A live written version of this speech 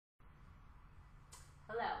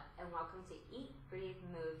and welcome to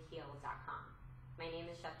EatBreatheMoveHeal.com. My name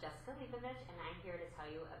is Chef Jessica Leibovich, and I'm here to tell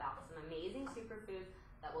you about some amazing superfoods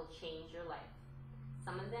that will change your life.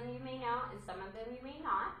 Some of them you may know, and some of them you may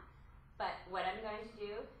not, but what I'm going to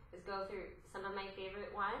do is go through some of my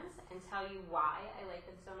favorite ones and tell you why I like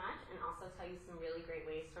them so much, and also tell you some really great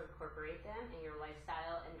ways to incorporate them in your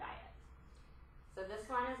lifestyle and diet. So this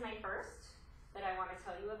one is my first that I want to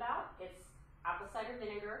tell you about. It's apple cider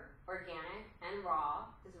vinegar, organic and raw,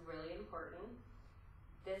 is really important.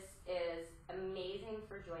 This is amazing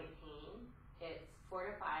for joint pain. It's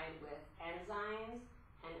fortified with enzymes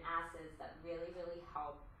and acids that really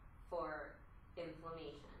help for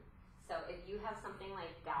inflammation. So if you have something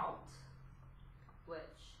like gout,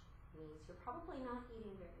 which means you're probably not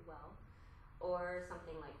eating very well, or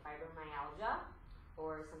something like fibromyalgia,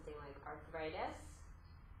 or something like arthritis,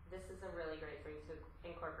 this is a really great thing to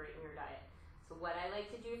incorporate in your diet. So what I like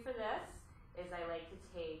to do for this is I like to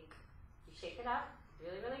you shake it up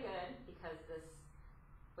really good, because this,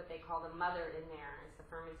 what they call the mother in there, is the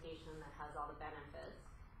fermentation that has all the benefits.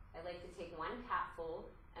 I like to take 1 capful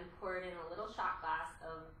and pour it in a little shot glass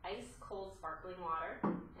of ice cold sparkling water,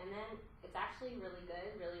 and then it's actually really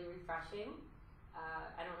good, really refreshing.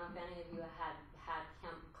 I don't know if any of you had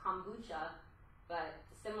kombucha, but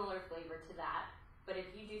similar flavor to that. But if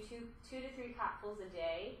you do 2 to 3 capfuls a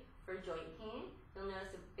day for joint pain, you'll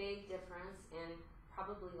notice a big difference in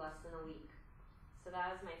probably less than a week. So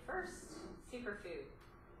that is my first superfood.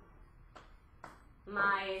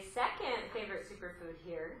 My second favorite superfood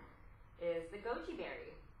here is the goji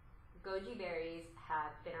berry. Goji berries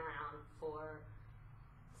have been around for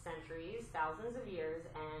centuries, thousands of years,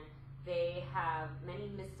 and they have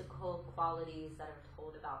many mystical qualities that are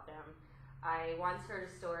told about them. I once heard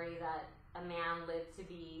a story that a man lived to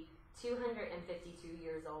be 252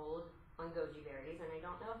 years old on goji berries, and I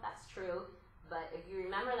don't know if that's true, but if you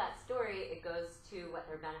remember that story, it goes to what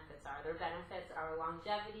their benefits are. Their benefits are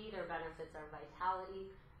longevity, their benefits are vitality,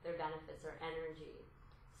 their benefits are energy.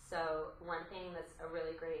 So one thing that's a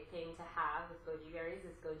really great thing to have with goji berries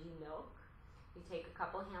is goji milk. You take a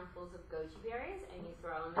couple handfuls of goji berries and you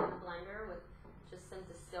throw them in the blender with just some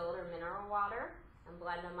distilled or mineral water and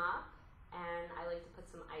blend them up. And I like to put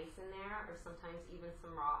some ice in there, or sometimes even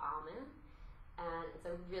some raw almond. And it's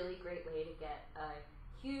a really great way to get a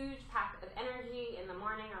huge pack of energy in the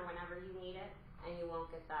morning or whenever you need it, and you won't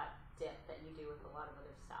get that dip that you do with a lot of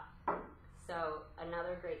other stuff. So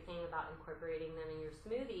another great thing about incorporating them in your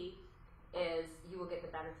smoothie is you will get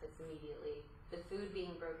the benefits immediately. The food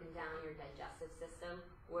being broken down, your digestive system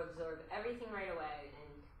will absorb everything right away,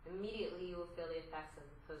 and immediately you will feel the effects, as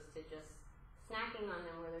opposed to just snacking on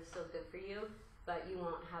them where they're still good for you, but you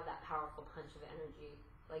won't have that powerful punch of energy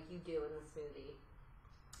like you do in the smoothie.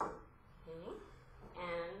 Okay.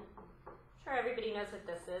 And I'm sure everybody knows what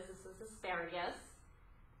this is. This is asparagus,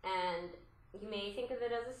 and you may think of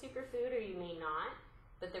it as a superfood or you may not,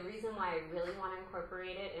 but the reason why I really want to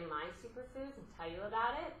incorporate it in my superfoods and tell you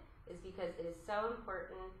about it is because it is so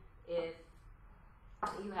important if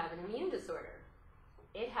you have an immune disorder.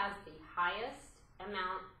 It has the highest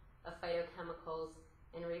amount of phytochemicals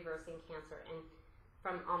in reversing cancer, and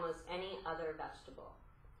from almost any other vegetable.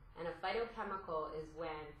 And a phytochemical is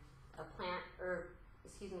when a plant,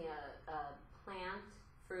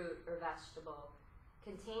 fruit, or vegetable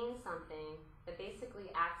contains something that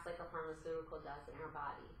basically acts like a pharmaceutical does in our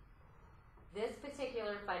body. This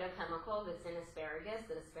particular phytochemical that's in asparagus,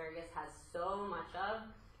 that asparagus has so much of,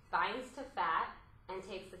 binds to fat and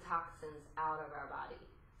takes the toxins out of our body.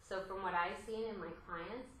 So from what I've seen in my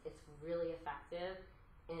clients, it's really effective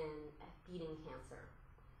in beating cancer.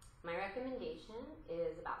 My recommendation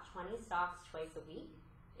is about 20 stalks twice a week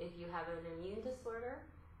if you have an immune disorder,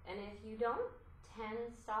 and if you don't,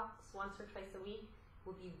 10 stalks once or twice a week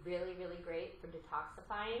will be really great for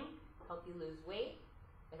detoxifying, help you lose weight,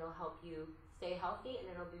 it'll help you stay healthy, and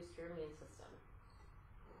it'll boost your immune system.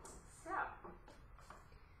 So,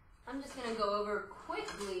 I'm just going to go over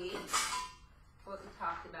quickly what we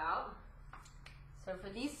talked about. So for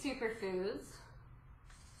these superfoods,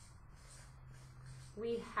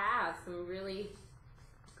 we have some really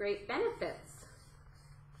great benefits.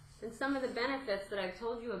 And some of the benefits that I've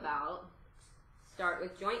told you about start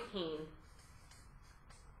with joint pain.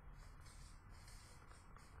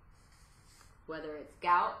 Whether it's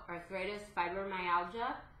gout, arthritis,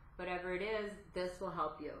 fibromyalgia, whatever it is, this will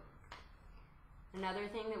help you. Another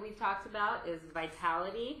thing that we've talked about is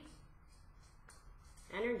vitality,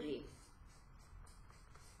 energy.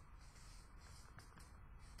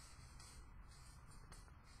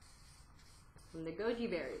 From the goji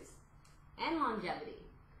berries, and longevity.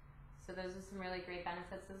 So those are some really great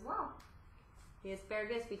benefits as well. The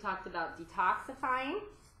asparagus, we talked about detoxifying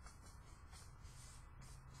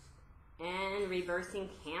and reversing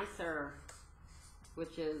cancer,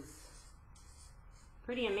 which is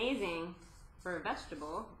pretty amazing for a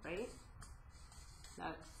vegetable, right?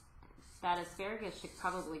 That asparagus should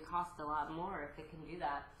probably cost a lot more if it can do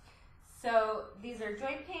that. So these are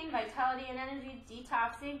joint pain, vitality and energy,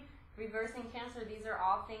 detoxing, reversing cancer. These are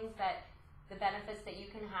all things that the benefits that you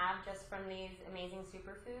can have just from these amazing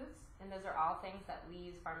superfoods. And those are all things that we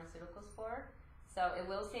use pharmaceuticals for. So it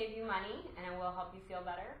will save you money and it will help you feel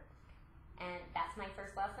better. And that's my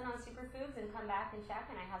first lesson on superfoods, and come back and check,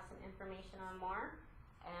 and I have some information on more.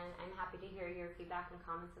 And I'm happy to hear your feedback and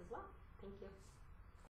comments as well. Thank you.